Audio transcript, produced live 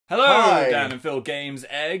Hello, Hi. Dan and Phil Games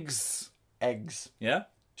eggs. Eggs. Yeah?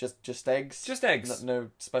 Just eggs? Just eggs. No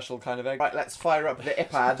special kind of egg. Right, let's fire up the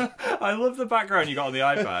iPad. I love the background you got on the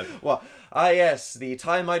iPad. Well, yes, the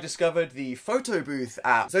time I discovered the Photo Booth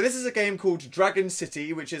app. So this is a game called Dragon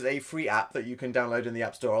City, which is a free app that you can download in the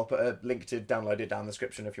App Store. I'll put a link to download it down in the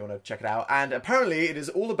description if you want to check it out. And apparently it is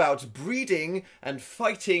all about breeding and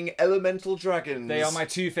fighting elemental dragons. They are my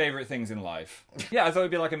two favourite things in life. Yeah, I thought it'd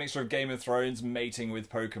be like a mixture of Game of Thrones mating with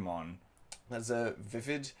Pokemon. That's a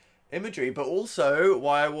vivid imagery, but also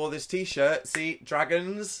why I wore this t-shirt. See,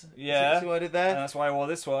 dragons. Yeah. See what I did there? And that's why I wore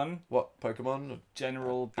this one. What, Pokemon?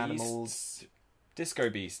 General beasts. Animals. Disco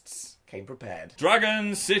beasts. Came prepared.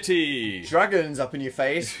 Dragon City. Dragons up in your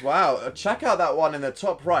face. Wow, check out that one in the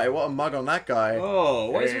top right. What a mug on that guy. Oh,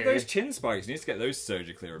 what is with those chin spikes? He needs to get those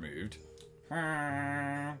surgically removed.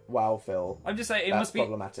 Wow, Phil. I'm just saying, it That's must be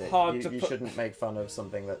problematic. hard You to put... shouldn't make fun of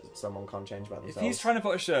something that someone can't change about If themselves. he's trying to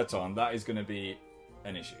put a shirt on, that is going to be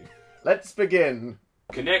an issue. Let's begin.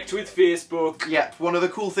 Connect with Facebook. Yep, one of the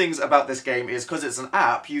cool things about this game is because it's an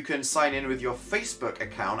app, you can sign in with your Facebook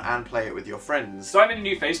account and play it with your friends. So I made a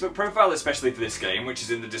new Facebook profile especially for this game, which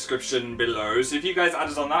is in the description below. So if you guys add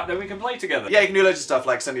us on that, then we can play together. Yeah, you can do loads of stuff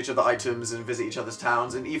like send each other items and visit each other's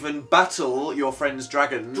towns and even battle your friends'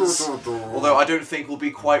 dragons. Although I don't think we'll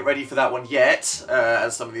be quite ready for that one yet,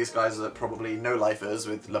 as some of these guys are probably no-lifers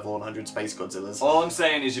with level 100 Space Godzillas. All I'm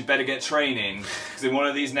saying is you better get training, because in one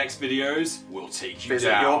of these next videos, we'll take you Visit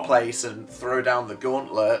down. your place and throw down the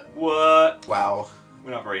gauntlet. What? Wow. We're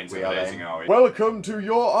not very intimidating, are we? Welcome to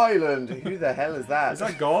your island. Who the hell is that? Is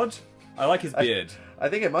that God? I like his beard. I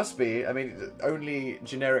think it must be. I mean, only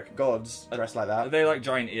generic gods dress like Are that. they like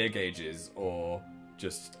giant ear gauges, or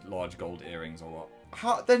just large gold earrings, or what?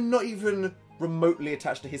 How, they're not even remotely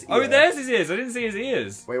attached to his ear. Oh, there's his ears! I didn't see his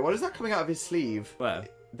ears! Wait, what is that coming out of his sleeve? Where?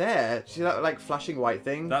 There. See that like flashing white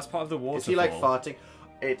thing? That's part of the waterfall. Is he like farting?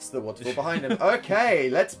 It's the waterfall behind him. Okay,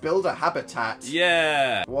 let's build a habitat.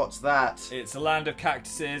 Yeah! What's that? It's a land of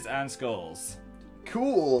cactuses and skulls.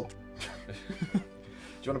 Cool. Do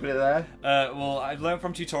you want to put it there? Well, I've learned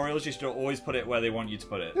from tutorials you should always put it where they want you to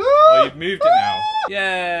put it. Oh, you've moved it now.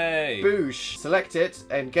 Yay! Boosh. Select it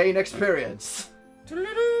and gain experience.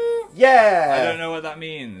 I Yeah! don't know what that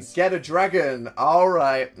means. Get a dragon.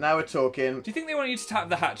 Alright, now we're talking. Do you think they want you to tap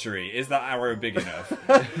the hatchery? Is that arrow big enough?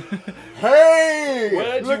 Hey!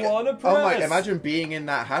 Where do you want to press? Oh my, imagine being in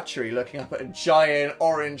that hatchery looking up at a giant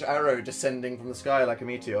orange arrow descending from the sky like a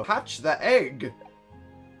meteor. Hatch the egg.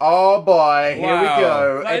 Oh boy, here we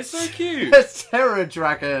go. That is so cute. A terror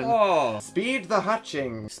dragon. Oh. Speed the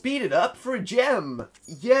hatching. Speed it up for a gem.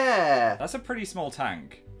 Yeah. That's a pretty small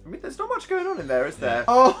tank. I mean, there's not much going on in there, is there?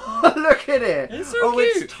 Oh, look at it. It's so oh,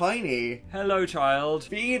 cute. it's tiny. Hello, child.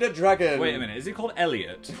 Feed a dragon. Wait a minute, is it called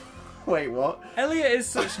Elliot? Wait, what? Elliot is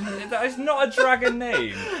such... that is not a dragon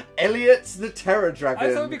name. Elliot's the terror dragon.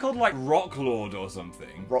 I thought it'd be called, like, Rocklord or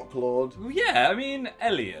something. Rocklord. Well, yeah, I mean,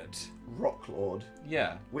 Elliot. Rocklord.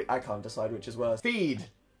 Yeah. I can't decide which is worse. Feed.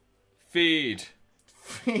 Feed.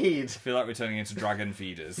 Feed. I feel like we're turning into dragon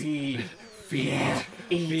feeders. Feed. Feed. Yeah.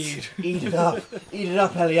 Eat. Feed. Eat it up. Eat it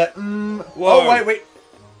up, Elliot. Whoa. Oh, wait.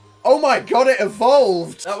 Oh my god, it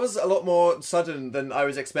evolved! That was a lot more sudden than I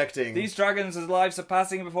was expecting. These dragons' lives are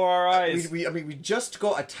passing before our eyes. I mean, we just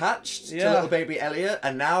got attached to Yeah. little baby Elliot,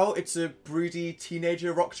 and now it's a broody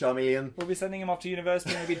teenager rock charmeleon. We'll be sending him off to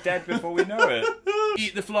university and he'll be dead before we know it.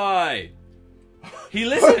 Eat the fly. He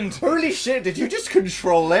listened. Holy shit, did you just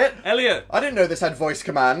control it? Elliot, I didn't know this had voice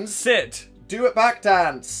commands. sit. Do a back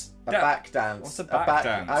dance. A Yeah. back dance. What's a back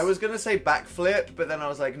dance? I was gonna say backflip, but then I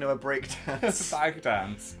was like, no, a break dance. Back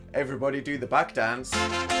dance. Everybody do the back dance.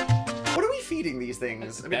 What are we feeding these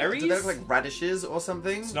things? I mean, Berries? do they look like radishes or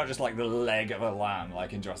something? It's not just like the leg of a lamb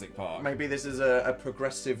like in Jurassic Park. Maybe this is a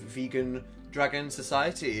progressive vegan dragon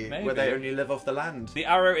society where they Maybe. only live off the land. The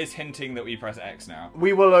arrow is hinting that we press X now.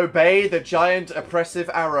 We will obey the giant oppressive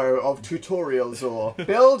arrow of tutorial Zor.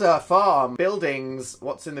 Build a farm. Buildings.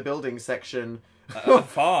 What's in the buildings section? A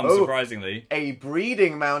farm, Oh. surprisingly. A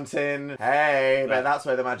breeding mountain. Hey, but that's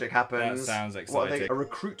where the magic happens. That sounds What are they? exciting. A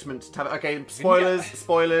recruitment tab. Okay, spoilers.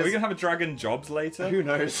 Spoilers. Are we gonna have a dragon jobs later? Who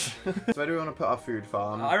knows? So where do we want to put our food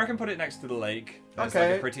farm? I reckon put it next to the lake. There's Okay.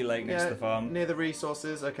 like a pretty lake next Yeah, to the farm. near the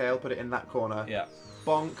resources. Okay, I'll put it in that corner. Yeah.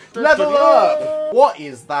 Bonk. Level up! What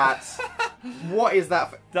is that? What is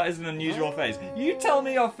that? That is an unusual face. You tell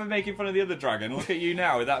me off for making fun of the other dragon. Look at you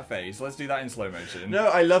now with that face. Let's do that in slow motion. No,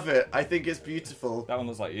 I love it. I think it's beautiful. That one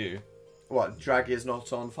looks like you. What, drag is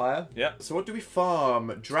not on fire? Yep. So what do we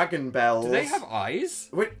farm? Dragon bells. Do they have eyes?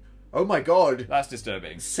 Wait, oh my god. That's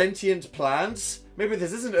disturbing. Sentient plants? Maybe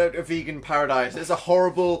this isn't a vegan paradise. It's a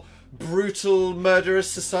horrible brutal, murderous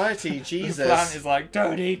society. Jesus. The plant is like,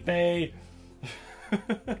 don't eat me.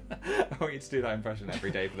 I want you to do that impression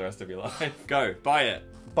every day for the rest of your life. Go, buy it.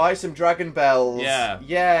 Buy some dragon bells. Yeah.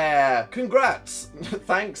 Yeah. Congrats.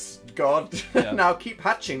 Thanks, God. Yeah. Now keep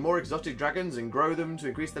hatching more exotic dragons and grow them to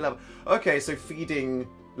increase their level. Okay, so feeding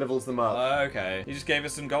levels them up. Okay. He just gave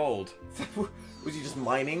us some gold. Was he just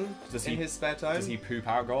mining in his spare time? Does he poop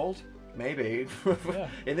out gold? Maybe. Yeah.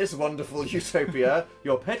 In this wonderful utopia,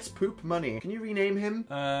 your pets poop money. Can you rename him?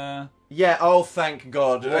 Yeah, oh, thank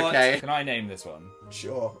God. What? Okay. Can I name this one?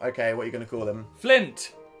 Sure. Okay, what are you going to call him?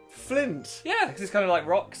 Flint. Flint. Yeah, because it's kind of like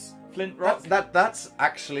rocks. Flint rock. That's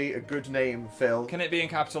actually a good name, Phil. Can it be in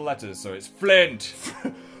capital letters so it's Flint?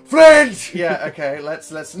 Flint! Yeah, okay,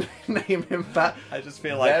 let's name him that. I just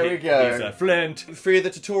feel like there we go. He's a Flint. Free of the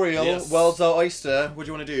tutorial, Yes. world's our oyster. What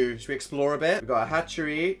do you want to do? Should we explore a bit? We've got a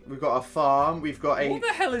hatchery, we've got a farm, we've got a What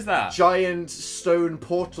the hell is that? giant stone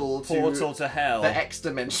portal Portal to hell. the X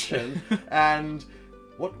dimension. And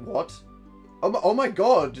what? Oh my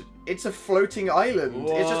God! It's a floating island.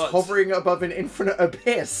 It's just What? hovering above an infinite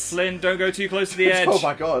abyss. Flint, don't go too close to the edge. Oh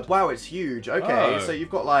my God! Wow, it's huge. Okay, Oh. so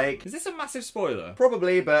you've got like Is this a massive spoiler?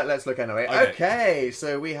 probably, but let's look anyway. Okay. Okay,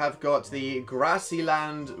 so we have got the grassy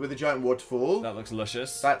land with a giant waterfall. That looks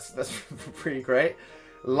luscious. That's pretty great.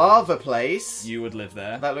 Lava place. You would live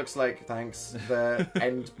there. That looks like, thanks, the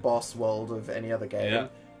end boss world of any other game. Yeah.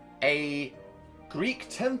 A Greek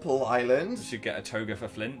temple island, You should get a toga for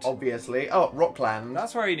Flint. obviously. Oh, Rockland.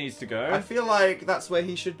 That's where he needs to go. I feel like that's where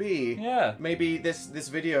he should be. Yeah. Maybe this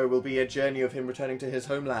video will be a journey of him returning to his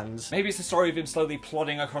homeland. Maybe it's the story of him slowly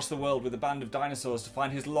plodding across the world with a band of dinosaurs to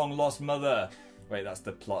find his long-lost mother. Wait, that's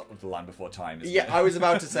the plot of The Land Before Time, isn't Yeah, it? I was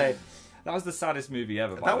about to say, That was the saddest movie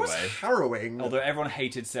ever, by that the was way. harrowing. Although everyone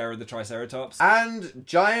hated Sarah the Triceratops. And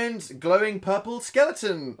giant glowing purple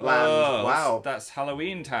skeleton land. Oh, Wow. That's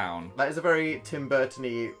Halloween Town. That is a very Tim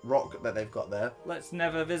Burton-y rock that they've got there. Let's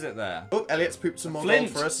never visit there. Oh, Elliot's pooped some more Flint!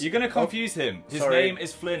 gold for us. You're going to confuse him. His sorry. name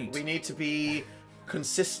is Flint. We need to be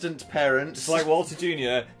consistent parents. It's like Walter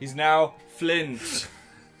Jr. He's now Flint.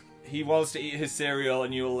 He wants to eat his cereal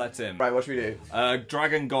and you will let him. Right, what should we do?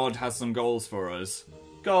 Dragon God has some goals for us.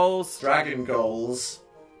 Goals. Dragon goals.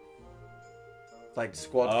 Like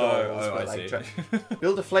squad goals. Oh, but I like see.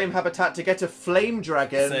 build a flame habitat to get a flame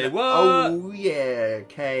dragon. Say what? Oh, yeah.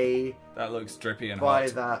 Okay. That looks drippy and Buy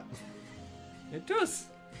hot. that. It does.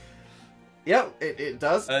 Yep, it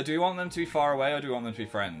does. Do we want them to be far away or do we want them to be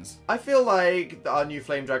friends? I feel like our new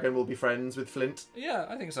flame dragon will be friends with Flint. Yeah,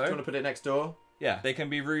 I think so. Do you want to put it next door? Yeah, they can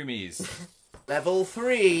be roomies. Level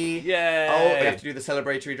 3. Yay! Oh, we have to do the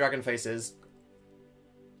celebratory dragon faces.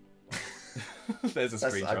 There's a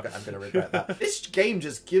screenshot. I'm going to regret that. This game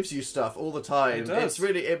just gives you stuff all the time. It does. It's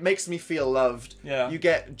really, it makes me feel loved. Yeah. You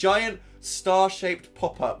get giant star-shaped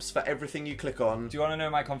pop-ups for everything you click on. Do you want to know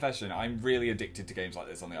my confession? I'm really addicted to games like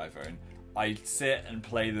this on the iPhone. I sit and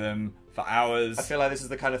play them for hours. I feel like this is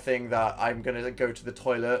the kind of thing that I'm going to go to the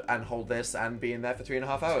toilet and hold this and be in there for 3.5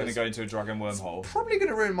 hours. I'm going to go into a dragon wormhole. Probably going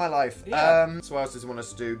to ruin my life. Yeah. So what else does he want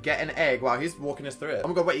us to do? Get an egg. Wow, he's walking us through it. Oh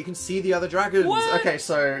my God, wait, you can see the other dragons. What? Okay,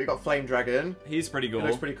 so you got Flame Dragon. He's pretty cool. It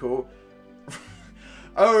looks pretty cool.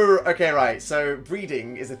 Oh, okay, right. So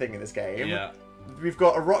breeding is a thing in this game. Yeah. We've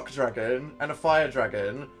got a rock dragon and a fire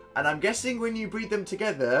dragon, and I'm guessing when you breed them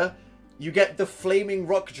together, you get the flaming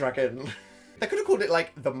rock dragon. They could have called it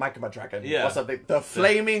like the magma dragon or something. The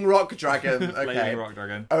flaming rock dragon. Okay. Flaming rock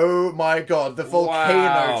dragon. Oh my God, the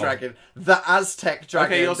volcano Wow. dragon, the Aztec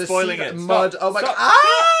dragon. Okay, you're the spoiling sea it. Mud. Stop. Oh my Stop. God.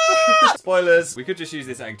 Ah! Spoilers. We could just use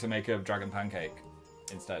this egg to make a dragon pancake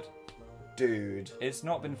instead. Dude, It's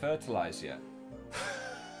not been fertilized yet.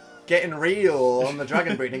 getting real on the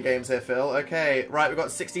dragon breeding games here, Phil. Okay, right, we've got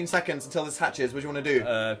 16 seconds until this hatches. What do you want to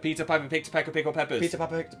do? Peter Piper picked a peck of pickled peppers. Peter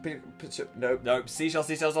Papa. Nope. Nope.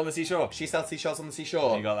 Seashells on the seashore. She sells seashells on the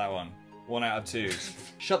seashore. You got that one. 1 out of 2.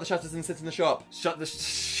 Shut the shutters and sit in the shop. Shut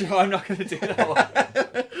the I'm not going to do that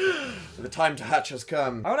one. The time to hatch has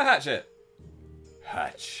come. I want to hatch it.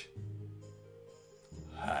 Hatch.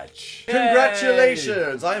 Hatch.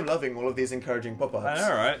 Congratulations! I am loving all of these encouraging pop-ups. I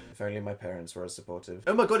know, right? If only my parents were as supportive.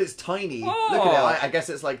 Oh my God, it's tiny. Oh. Look at it. I guess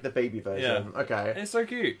it's like the baby version. Yeah. Okay. It's so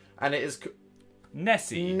cute. And it is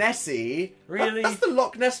Nessie. Nessie. Really? That's the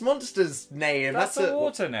Loch Ness Monster's name. That's a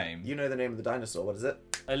water name. You know the name of the dinosaur. What is it?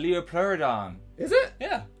 A Leopleurodon. Is it?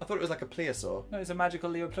 Yeah. I thought it was like a plesiosaur. No, it's a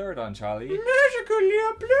magical Leopleurodon, Charlie. Magical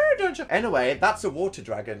Leopleurodon. Anyway, that's a water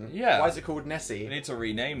dragon. Yeah. Why is it called We Nessie? need to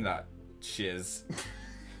rename that shiz.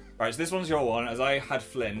 Right, so this one's your one, as I had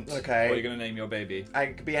Flint. Okay. What are you going to name your baby?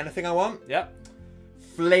 It could be anything I want. Yep.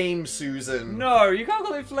 Flame Susan. No, you can't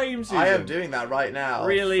call it Flame Susan. I am doing that right now.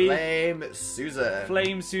 Really? Flame Susan.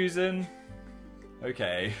 Flame Susan.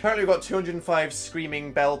 Okay. Apparently we've got 205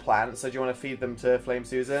 screaming bell plants, so do you want to feed them to Flame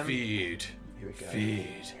Susan? Feed. Here we go. Feed.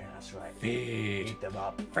 Yeah, that's right. Feed. Feed them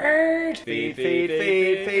up. Feed. Feed, feed, feed,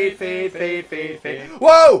 feed, feed, feed, feed, feed.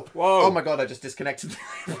 Whoa! Whoa. Oh my god, I just disconnected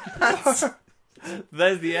the plants.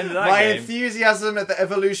 There's the end of that My game. enthusiasm at the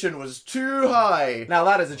evolution was too high. Now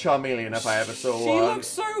that is a Charmeleon if I ever saw one. She looks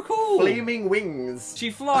so cool. Flaming wings. She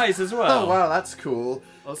flies as well. Oh wow, that's cool.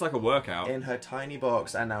 Looks like a workout. In her tiny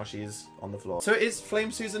box, and now she's on the floor. So is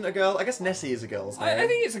Flame Susan a girl? I guess Nessie is a girl's name. I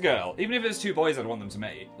think it's a girl. Even if it's two boys, I'd want them to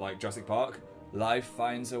mate. Like Jurassic Park. Life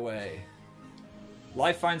finds a way.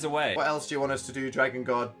 Life finds a way. What else do you want us to do, Dragon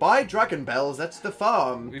God? Buy Dragon Bells at the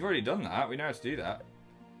farm. We've already done that. We know how to do that.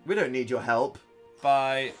 We don't need your help.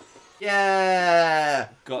 Bye. Yeah!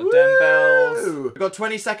 Got dem bells. We've got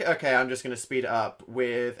 20 seconds. Okay, I'm just going to speed it up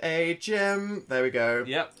with a gem. There we go.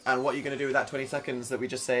 Yep. And what are you going to do with that 20 seconds that we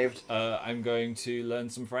just saved? I'm going to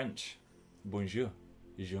learn some French. Bonjour.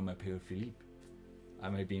 Je m'appelle Philippe.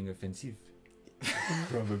 Am I being offensive?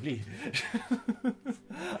 Probably.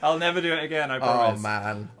 I'll never do it again, I promise. Oh,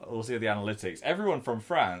 man. We'll see the analytics. Everyone from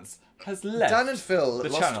France has left Dan and Phil the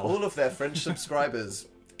lost channel. all of their French subscribers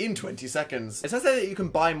in 20 seconds. It says that you can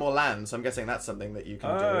buy more land, so I'm guessing that's something that you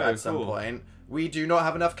can do at some point. We do not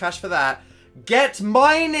have enough cash for that. Get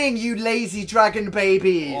mining, you lazy dragon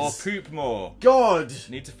babies! Or poop more. God!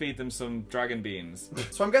 Need to feed them some dragon beans.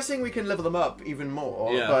 So I'm guessing we can level them up even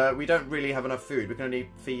more, Yeah. but we don't really have enough food. We can only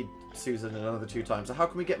feed Susan another 2 times. So how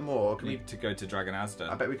can we get more? Can Need to go to Dragon I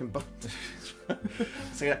Asda. bet we can buy...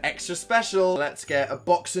 So get extra special. Let's get a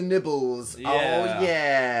box of nibbles. Yeah. Oh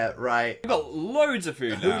yeah, right. We've got loads of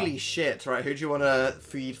food now. Holy shit, right, who do you want to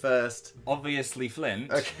feed first? Obviously Flint.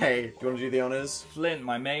 Okay, do you want to do the honours? Flint,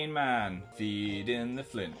 my main man. Feed in the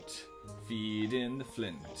Flint. Feed in the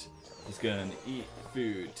Flint. He's gonna eat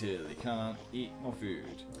food till he can't eat more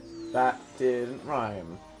food. That didn't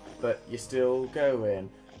rhyme, but you're still going.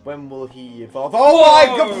 When will he evolve? Oh my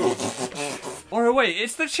god! Or wait,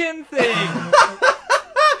 it's the chin thing! No,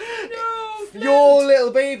 Flint. Your little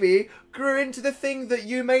baby grew into the thing that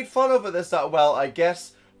you made fun of at the start. Well, I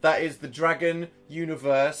guess that is the dragon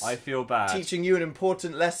universe. I feel bad. Teaching you an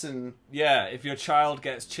important lesson. Yeah, if your child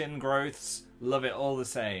gets chin growths, love it all the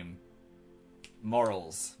same.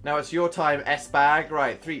 Morals. Now it's your time, S-Bag.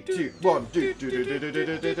 Right, 3, 2, 1.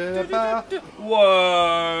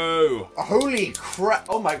 Whoa! Holy crap!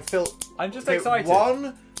 Oh my, Phil. I'm just Okay, excited.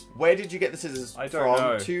 1, where did you get the scissors I don't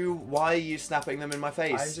from? know. 2, why are you snapping them in my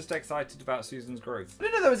face? I'm just excited about Susan's growth. I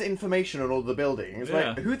didn't know there was information on all the buildings. Yeah.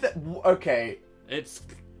 Like, who the... Okay. It's...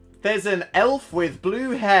 There's an elf with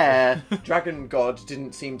blue hair. Dragon God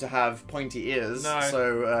didn't seem to have pointy ears. No.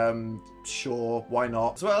 So, sure, why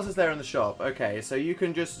not? So what else is there in the shop? Okay, so you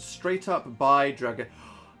can just straight up buy dragon...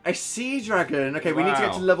 A sea dragon! Okay, we need to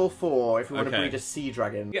get Wow. to level 4 if we want to Okay. breed a sea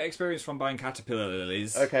dragon. Get experience from buying caterpillar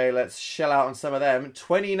lilies. Okay, let's shell out on some of them.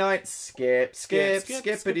 20 nights, skip, Skip,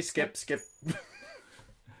 skippity, skip.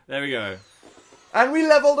 There we go. And we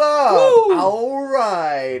leveled up! Woo!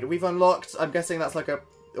 Alright! We've unlocked, I'm guessing that's like a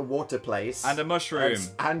water place. And a mushroom.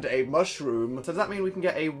 And a mushroom. So does that mean we can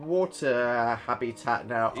get a water habitat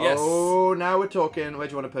now? Yes. Oh, now we're talking. Where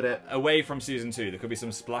do you want to put it? Away from Season 2. There could be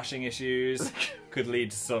some splashing issues. Could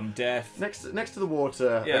lead to some death. Next to the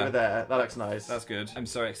water, Yeah. over there. That looks nice. That's good. I'm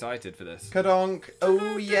so excited for this. Kadonk.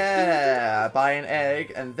 Oh yeah. Buy an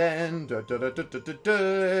egg and then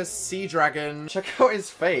sea dragon. Check out his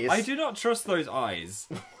face. I do not trust those eyes.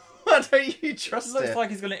 Why don't you trust Looks it?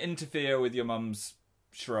 like he's going to interfere with your mum's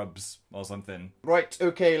shrubs or something. Right,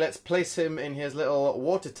 okay, let's place him in his little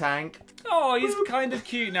water tank. Oh, he's kind of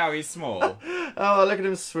cute now he's small. Oh, look at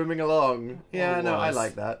him swimming along. Yeah, Oh, no, I was.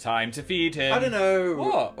 like that. Time to feed him. I don't know.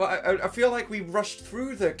 What? Well, I feel like we rushed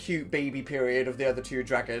through the cute baby period of the other 2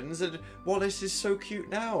 dragons, and Wallace is so cute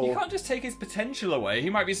now. You can't just take his potential away. He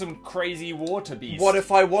might be some crazy water beast. What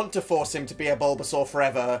if I want to force him to be a Bulbasaur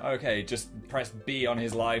forever? Okay, just press B on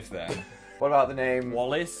his life then. What about the name?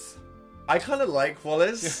 Wallace? I kind of like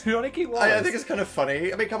Wallace. You want to keep Wallace? I think it's kind of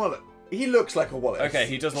funny. I mean, come on. He looks like a Wallace. Okay,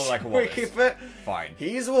 he does look like a We Wallace. keep it. Fine.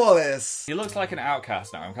 He's Wallace. He looks like an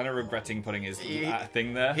outcast now. I'm kind of regretting putting his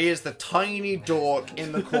thing there. He is the tiny dork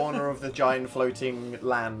in the corner of the giant floating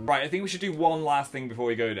land. Right, I think we should do one last thing before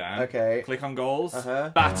we go down. Okay. Click on goals.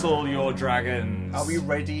 Uh-huh. Battle your dragons. Are we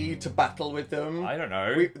ready to battle with them? I don't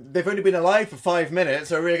know. They've only been alive for 5 minutes,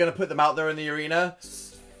 so are we going to put them out there in the arena?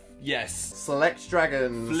 Yes. Select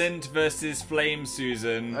dragons. Flint versus Flame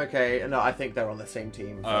Susan. Okay, no, I think they're on the same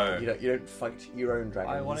team. Oh. You don't fight your own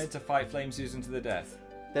dragons. I wanted to fight Flame Susan to the death.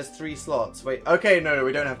 There's 3 slots. Wait, okay, no,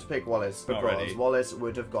 we don't have to pick Wallace. Not Because ready. Wallace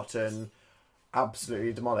would have gotten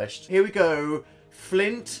absolutely demolished. Here we go.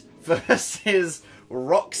 Flint versus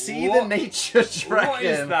Roxy the What? Nature Dragon. What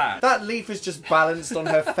is that? That leaf is just balanced on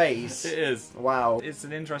her face. It is. Wow. It's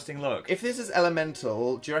an interesting look. If this is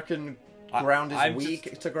elemental, do you reckon ground is I'm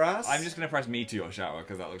weak to grass? I'm just going to press Meteor Shower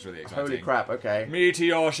because that looks really exciting. Holy crap, okay.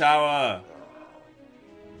 Meteor Shower!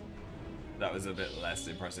 That was a bit less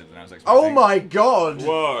impressive than I was expecting. Oh my god!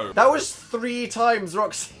 Whoa! That was 3 times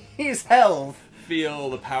Roxy's health. Feel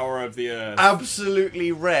the power of the earth.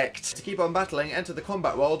 Absolutely wrecked. To keep on battling, enter the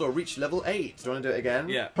combat world or reach level 8. Do you want to do it again?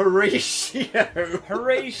 Yeah. Horatio.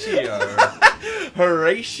 Horatio!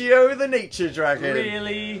 Horatio the Nature Dragon.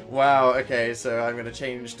 Really? Wow, okay, so I'm going to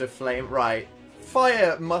change to flame. Right.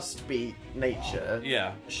 Fire must be nature.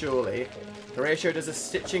 Yeah. Surely. Horatio does a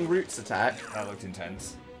stitching roots attack. That looked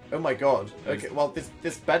intense. Oh my god. Okay, well,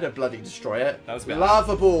 this better bloody destroy it. That was better.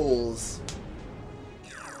 Lava balls.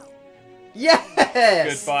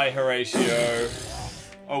 Yes! Goodbye, Horatio.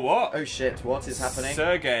 Oh, what? Oh shit, what is happening?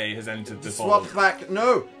 Sergey has entered the fold. Swap back.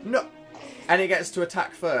 No! No! And he gets to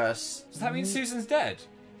attack first. Does that mean Susan's dead?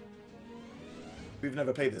 We've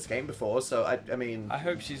never played this game before, so I mean... I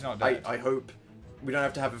hope she's not dead. I hope we don't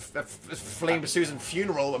have to have a Flame Susan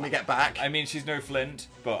funeral when we get back. I mean, she's no Flint,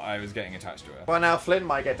 but I was getting attached to her. By now, Flint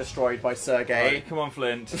might get destroyed by Sergey. Right, come on,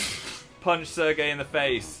 Flint. Punch Sergey in the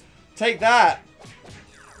face. Take that!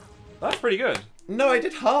 That's pretty good. No, I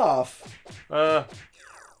did half.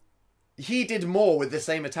 He did more with the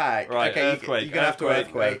same attack. Right, okay, earthquake, you're gonna have to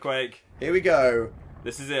earthquake. Earthquake. Here we go.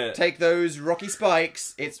 This is it. Take those rocky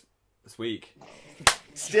spikes. It's weak.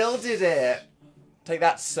 still did it. Take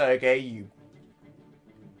that, Sergey, you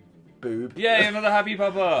boob. Yay, another happy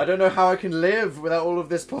pop-up. I don't know how I can live without all of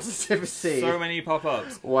this positivity. So many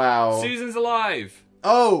pop-ups. Wow. Susan's alive.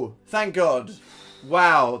 Oh, thank God.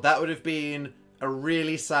 Wow, that would have been a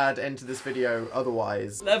really sad end to this video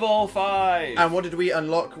otherwise. Level 5. And what did we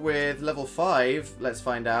unlock with level 5? Let's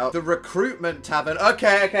find out. The recruitment tavern.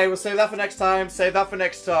 Okay, we'll save that for next time. Save that for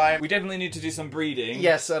next time. We definitely need to do some breeding.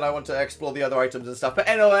 Yes, and I want to explore the other items and stuff. But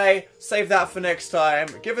anyway, save that for next time.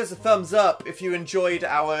 Give us a thumbs up if you enjoyed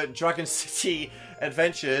our Dragon City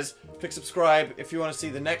adventures. Click subscribe if you want to see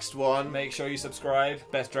the next one. Make sure you subscribe.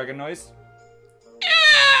 Best dragon noise.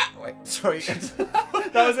 Wait, sorry.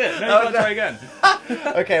 That was it. No, you can't try again.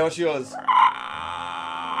 Okay, what's yours?